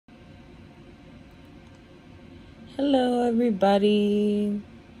Hello everybody.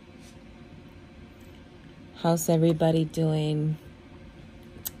 How's everybody doing?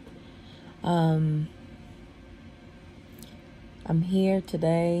 I'm here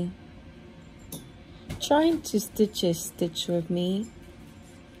today trying to stitch a stitch with me,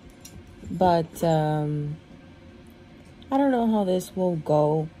 but I don't know how this will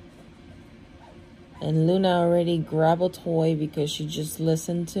go. And Luna already grabbed a toy because she just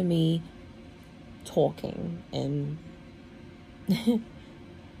listened to me talking, and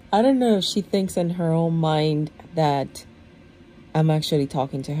I don't know if she thinks in her own mind that I'm actually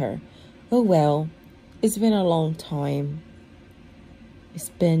talking to her. Oh well, it's been a long time. It's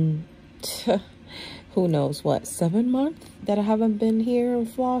been who knows what, 7 months that I haven't been here in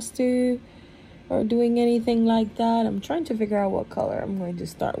Floss2 or doing anything like that. I'm trying to figure out what color I'm going to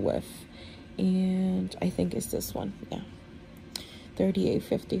start with, and I think it's this one. Yeah,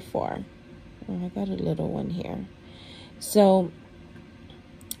 3854. Oh, I got a little one here. So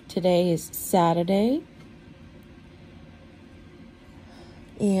today is Saturday,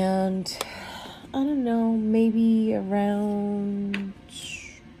 and I don't know, maybe around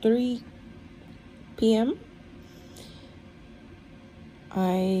 3 p.m.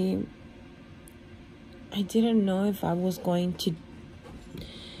 I didn't know if I was going to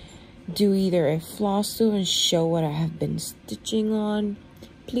do either a floss through and show what I have been stitching on.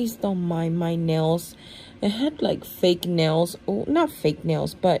 Please don't mind my nails. I had like fake nails. Oh, not fake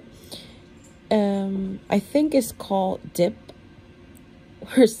nails, but I think it's called dip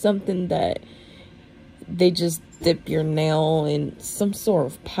or something, that they just dip your nail in some sort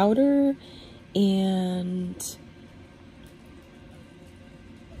of powder, and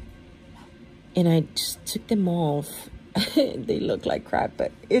I just took them off. They look like crap,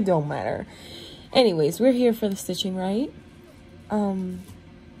 but it don't matter. Anyways, we're here for the stitching, right?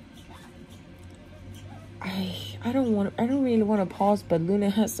 I don't really want to pause, but Luna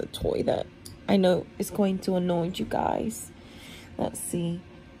has a toy that I know is going to annoy you guys. Let's see.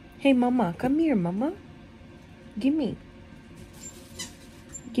 Hey mama, come here, mama. Give me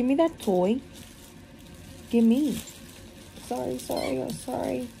that toy. Give me.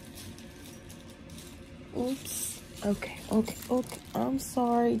 Sorry. Oops. Okay. I'm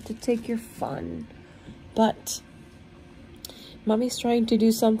sorry to take your fun, but Mommy's trying to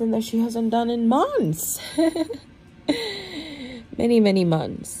do something that she hasn't done in months. many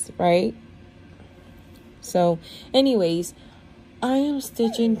months, right? So anyways, I am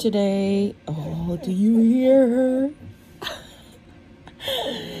stitching today. Oh, do you hear her?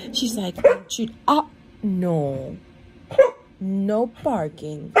 She's like, no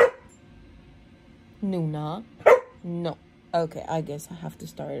barking, Nuna. No. Okay, I guess I have to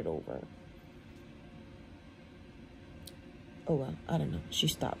start it over. Oh well, I don't know. She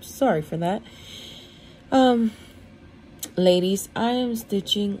stopped. Sorry for that. Ladies, I am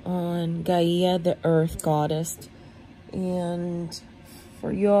stitching on Gaia, the Earth Goddess. And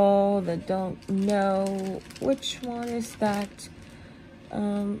for y'all that don't know which one is that,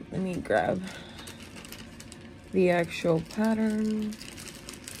 let me grab the actual pattern.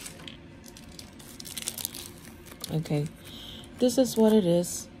 Okay, this is what it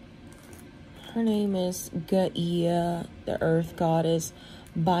is. Her name is Gaia, the Earth Goddess,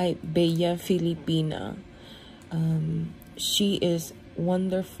 by Bella Filipina. She is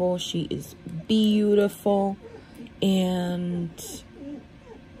wonderful. She is beautiful. And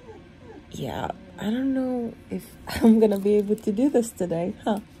yeah, I don't know if I'm gonna be able to do this today,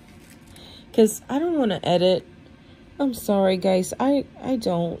 because I don't want to edit. I'm sorry guys, I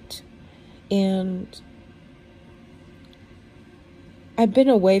don't. And I've been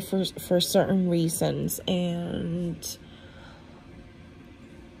away for certain reasons, and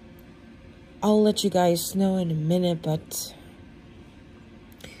I'll let you guys know in a minute, but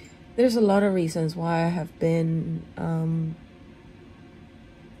there's a lot of reasons why I have been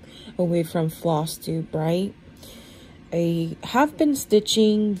away from Floss2, right? I have been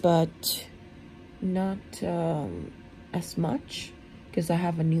stitching, but not as much, because I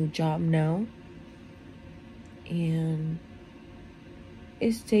have a new job now, and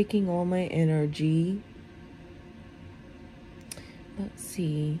it's taking all my energy. Let's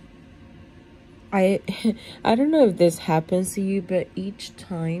see. I don't know if this happens to you, but each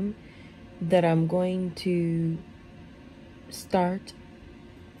time that I'm going to start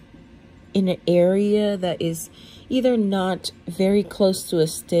in an area that is either not very close to a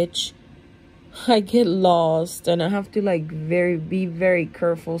stitch, I get lost, and I have to like be very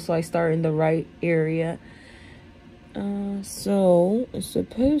careful so I start in the right area. So it's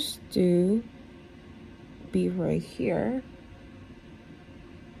supposed to be right here,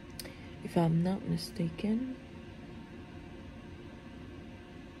 if I'm not mistaken.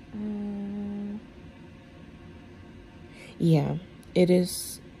 Yeah, it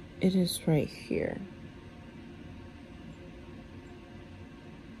is right here.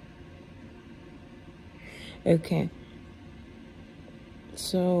 Okay.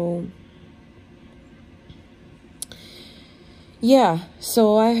 So yeah,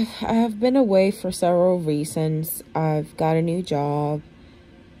 so I have been away for several reasons. I've got a new job.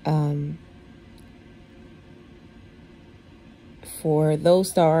 For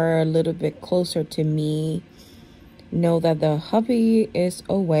those that are a little bit closer to me, know that the hubby is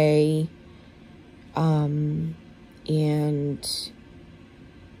away, and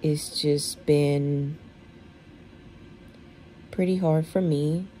it's just been pretty hard for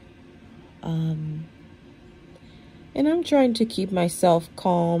me. And I'm trying to keep myself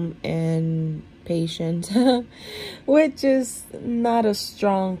calm and patient, which is not a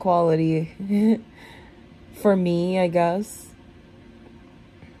strong quality for me, I guess.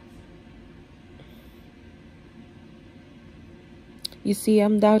 You see,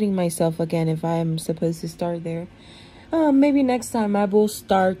 I'm doubting myself again if I'm supposed to start there. Maybe next time I will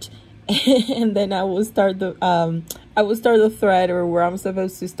start and then I will start the thread or where I'm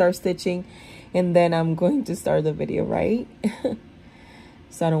supposed to start stitching, and then I'm going to start the video, right?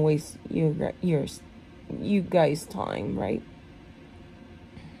 So I don't waste you guys' time, right?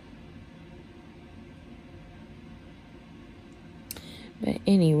 But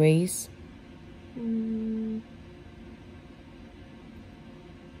anyways,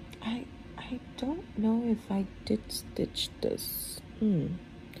 I don't know if I did stitch this. I'm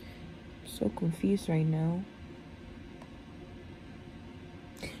so confused right now.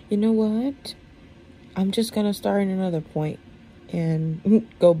 You know what? I'm just gonna start in another point and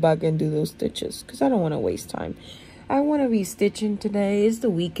go back and do those stitches because I don't want to waste time. I want to be stitching today. It's the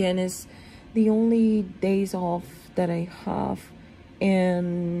weekend. It's the only days off that I have,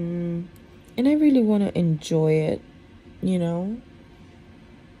 and I really want to enjoy it, you know.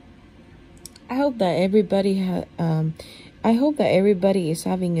 I hope that everybody is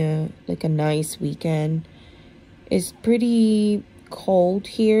having a nice weekend. It's pretty cold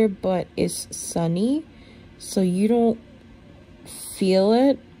here, but it's sunny, so you don't feel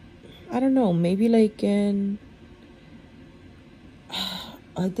it. I don't know, maybe like in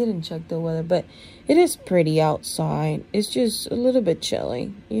I didn't check the weather, but it is pretty outside. It's just a little bit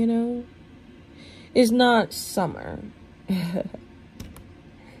chilly, you know. It's not summer.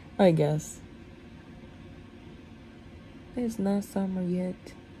 I guess it's not summer yet.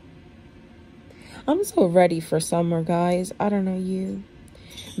 I'm so ready for summer, guys. I don't know you.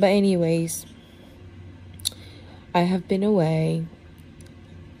 But anyways, I have been away.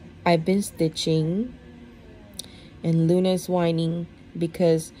 I've been stitching. And Luna's whining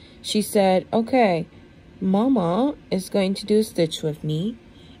because she said, okay, Mama is going to do a stitch with me.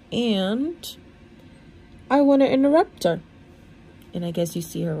 And I want to interrupt her. And I guess you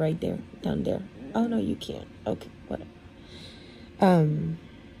see her right there, down there. Oh, no, you can't. Okay, whatever.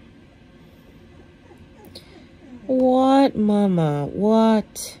 What, Mama?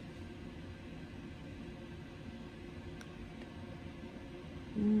 What?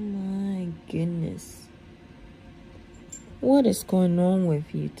 My goodness. What is going on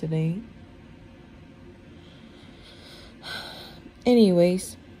with you today?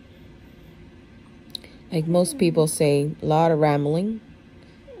 Anyways, like most people say, a lot of rambling,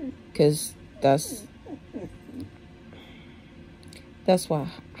 because that's what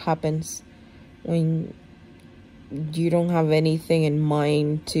happens when you don't have anything in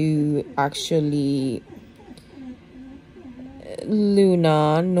mind to actually.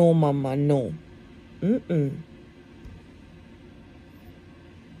 Luna, no, Mama, no.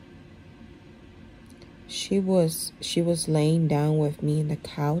 She was laying down with me in the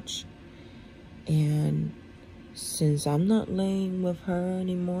couch, and since I'm not laying with her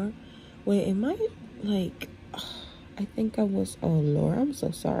anymore, wait, am I like? I think I was. Oh Lord, I'm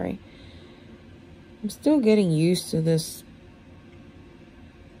so sorry. I'm still getting used to this,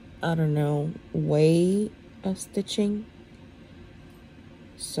 I don't know, way of stitching.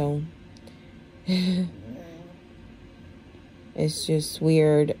 So it's just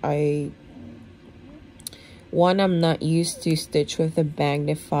weird. I'm not used to stitch with a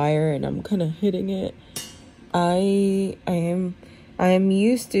magnifier, and I'm kind of hitting it. I am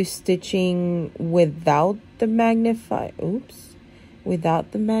used to stitching without the magnifier. Oops.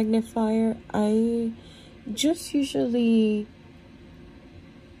 Without the magnifier, I just usually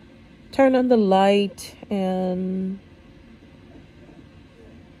turn on the light and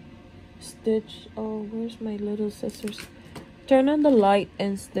stitch. Oh, where's my little scissors? Turn on the light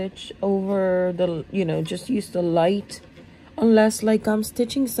and stitch over the, just use the light. unless like I'm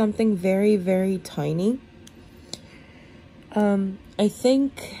stitching something very, very tiny. I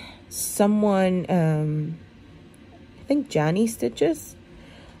think someone, I think Johnny Stitches,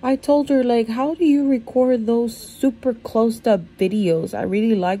 I told her, like, how do you record those super close up videos? I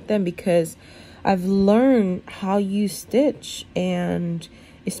really like them because I've learned how you stitch and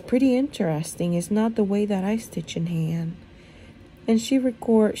it's pretty interesting. It's not the way that I stitch in hand. And she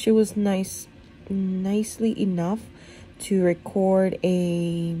was nicely enough to record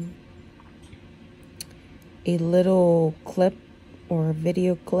a little clip or a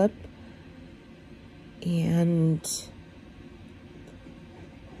video clip and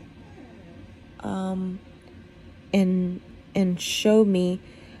show me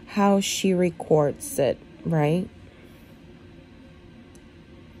how she records it, right?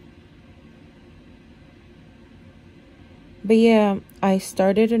 But yeah, I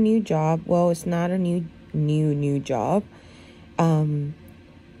started a new job. Well, it's not a new job.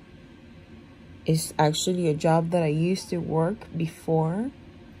 It's actually a job that I used to work before.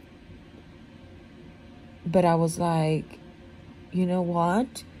 But I was like, you know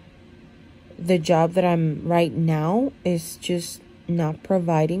what? The job that I'm right now is just not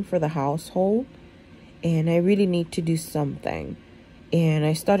providing for the household. And I really need to do something. And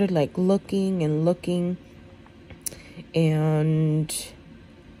I started like looking and looking. And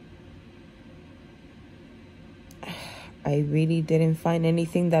I really didn't find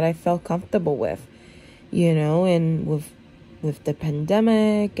anything that I felt comfortable with, you know, and with the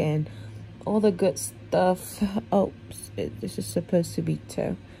pandemic and all the good stuff. Oh, this is supposed to be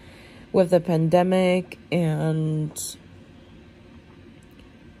 2. With the pandemic and,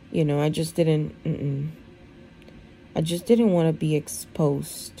 you know, I just didn't want to be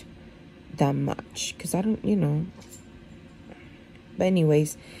exposed that much because I don't, you know. But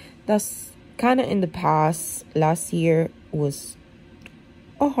anyways, that's kind of in the past. Last year was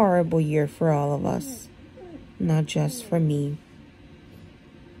a horrible year for all of us, not just for me.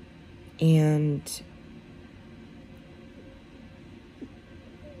 And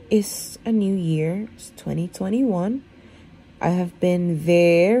it's a new year. It's 2021. I have been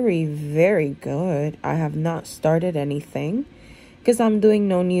very, very good. I have not started anything because I'm doing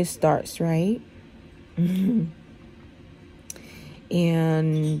no new starts, right?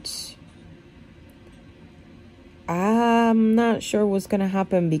 And I'm not sure what's gonna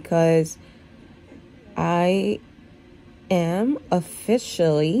happen because I am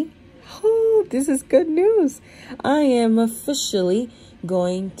officially, oh, this is good news. I am officially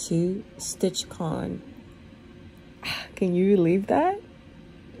going to StitchCon. Can you believe that?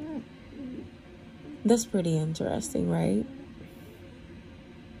 That's pretty interesting, right?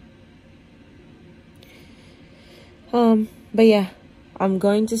 But yeah, I'm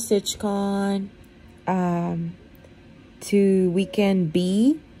going to StitchCon to weekend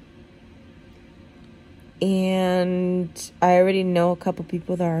B, and I already know a couple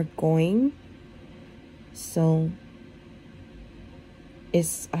people that are going, so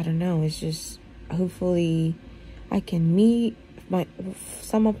I don't know, it's just hopefully I can meet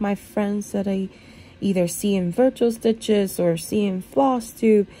some of my friends that I either see in Virtual Stitches or see in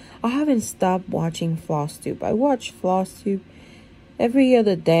FlossTube. I haven't stopped watching FlossTube. I watch FlossTube every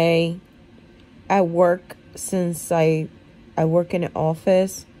other day at work since I work in an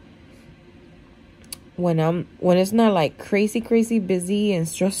office. When it's not like crazy busy and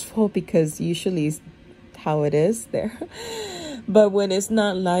stressful, because usually it's how it is there. But when it's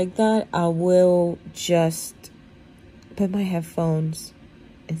not like that, I will just put my headphones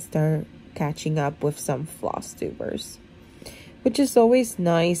and start catching up with some FlossTubers, which is always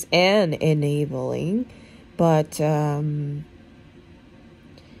nice and enabling. But I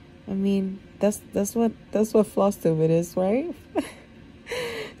mean, that's what FlossTube is, right?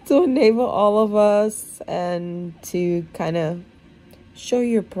 To enable all of us and to kind of show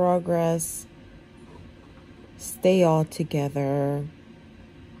your progress, stay all together.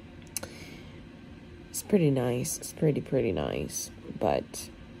 It's pretty nice. It's pretty nice. But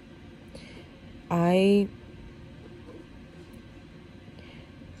I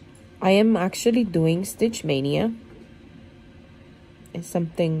am actually doing Stitch Mania. It's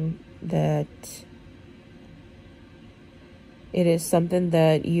something that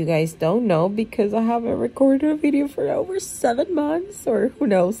you guys don't know because I haven't recorded a video for over 7 months, or who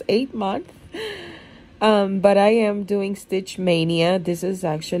knows, 8 months. But I am doing Stitch Mania. This is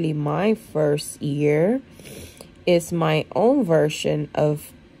actually my first year. It's my own version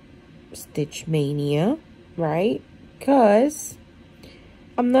of Stitch Mania, right? Because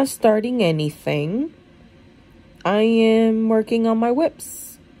I'm not starting anything. I am working on my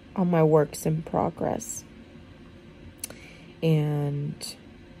whips, on my works in progress. And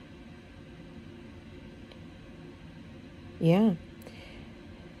yeah,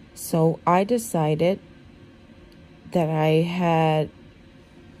 so I decided that I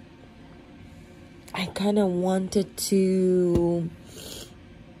kind of wanted to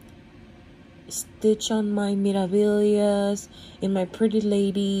stitch on my mirabilias and my pretty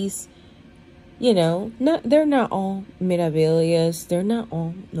ladies. You know, they're not all mirabilias. They're not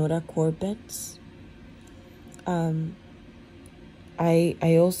all Nora Corbett's. I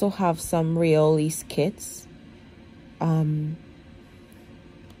also have some Rioli's kits. I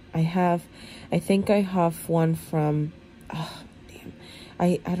think I have one from, damn,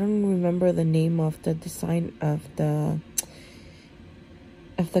 I don't remember the name of the design of the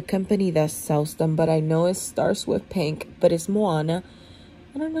company that sells them, but I know it starts with pink, but it's Moana.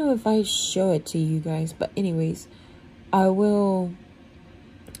 I don't know if I show it to you guys, but anyways, I will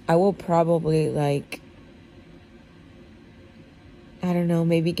probably, like, I don't know,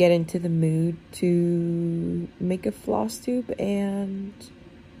 maybe get into the mood to make a floss tube and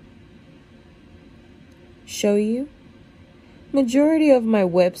show you. Majority of my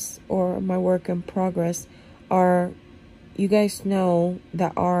whips or my work in progress are, you guys know,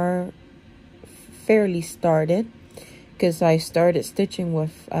 that are fairly started, because I started stitching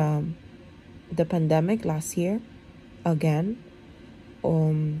with the pandemic last year again,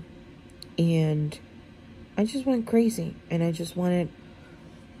 and I just went crazy and I just wanted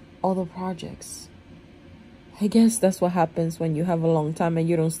all the projects. I guess that's what happens when you have a long time and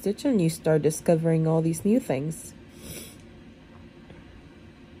you don't stitch, and you start discovering all these new things.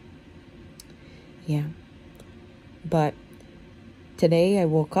 Yeah. But today I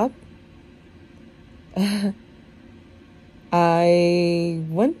woke up. I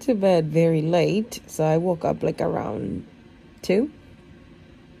went to bed very late, so I woke up like around 2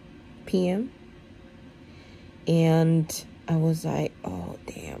 p.m. And I was like, oh,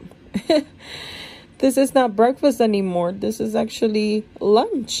 damn. This is not breakfast anymore. This is actually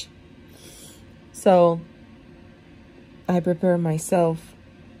lunch. So I prepare myself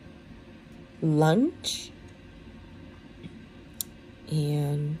lunch.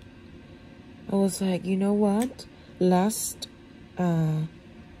 And I was like, you know what? Last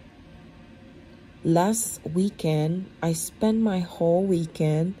weekend, I spent my whole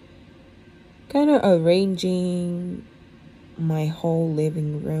weekend kind of arranging my whole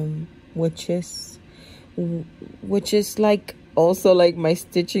living room, which is like also like my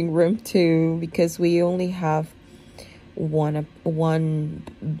stitching room too, because we only have one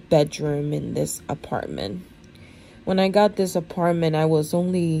bedroom in this apartment. When I got this apartment, I was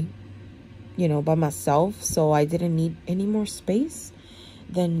only, you know, by myself, so I didn't need any more space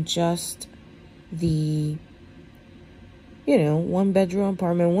than just the, you know, one bedroom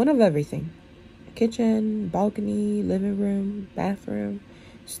apartment, one of everything. Kitchen, balcony, living room, bathroom,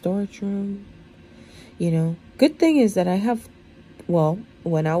 storage room. You know, good thing is that I have, well,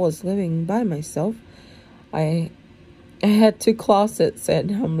 when I was living by myself, I had 2 closets,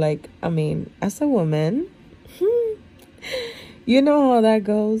 and I'm like, I mean, as a woman, you know how that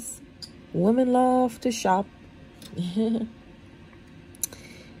goes. Women love to shop.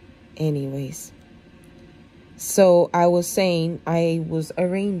 Anyways, so I was saying, I was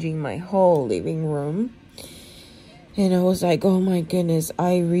arranging my whole living room, and I was like, oh my goodness,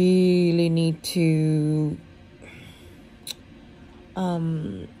 I really need to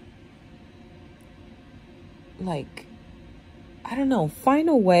like, I don't know, find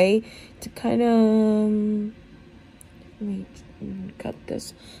a way to kind of, let me cut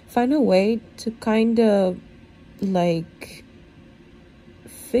this, find a way to kind of like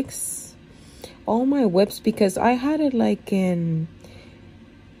fix all my whips, because I had it like in,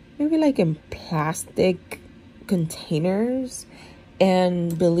 maybe like in plastic containers,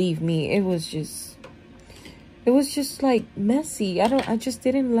 and believe me, it was just like messy. I just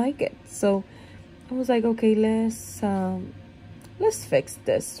didn't like it. So I was like, okay, let's fix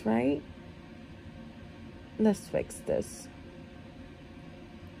this, right? Let's fix this.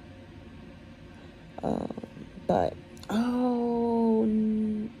 But oh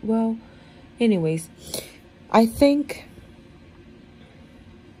well, anyways, I think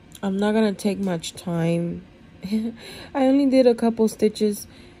I'm not gonna take much time. I only did a couple stitches,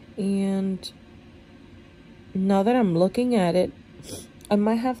 and now that I'm looking at it, I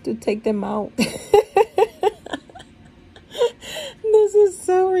might have to take them out. This is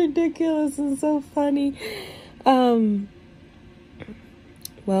so ridiculous and so funny.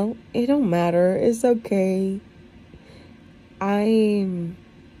 Well, it don't matter. It's okay. And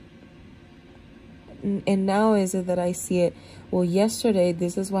now is it that I see it. Well, yesterday,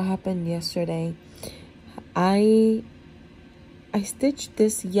 this is what happened yesterday. I I stitched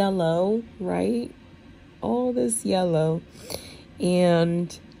this yellow, right? All this yellow,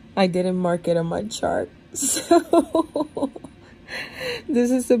 and I didn't mark it on my chart. So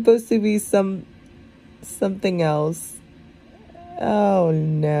this is supposed to be something else. Oh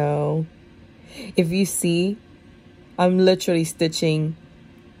no. If you see, I'm literally stitching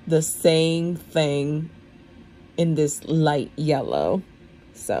the same thing in this light yellow.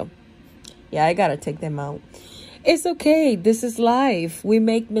 So yeah, I gotta take them out. It's okay. This is life. We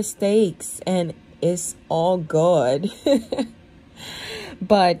make mistakes and it's all good.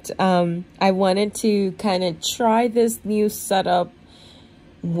 But I wanted to kind of try this new setup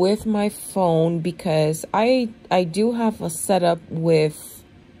with my phone, because I do have a setup with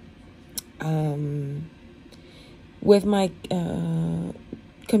my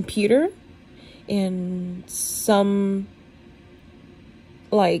computer and some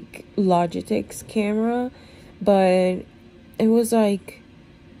like Logitech's camera, but it was like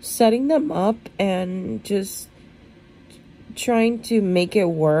setting them up and just trying to make it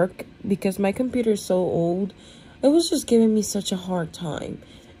work, because my computer is so old. It was just giving me such a hard time,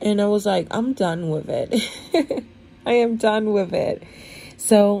 and I was like, I'm done with it. I am done with it.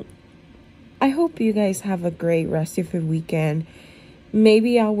 So I hope you guys have a great rest of your weekend.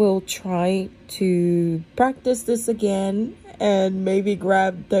 Maybe I will try to practice this again and maybe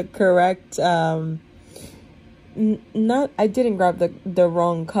grab the correct I didn't grab the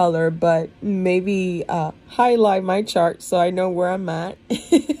wrong color, but maybe highlight my chart so I know where I'm at.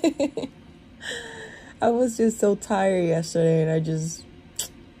 I was just so tired yesterday, and I just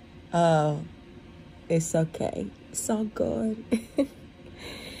it's okay, it's all good.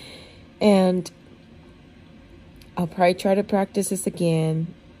 And I'll probably try to practice this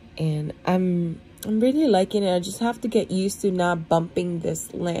again, and I'm really liking it. I just have to get used to not bumping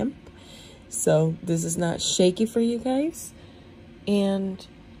this lamp, so this is not shaky for you guys. And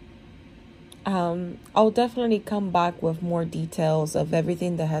I'll definitely come back with more details of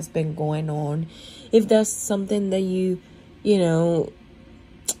everything that has been going on. If that's something that you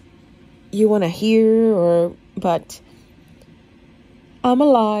want to hear, but I'm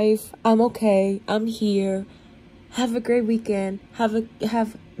alive, I'm okay, I'm here. Have a great weekend. Have a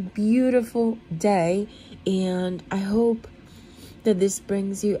beautiful day, and I hope that this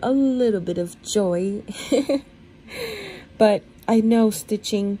brings you a little bit of joy. But I know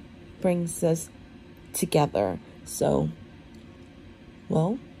stitching brings us together. So,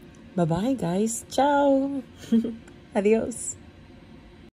 well, bye-bye, guys. Ciao. Adios.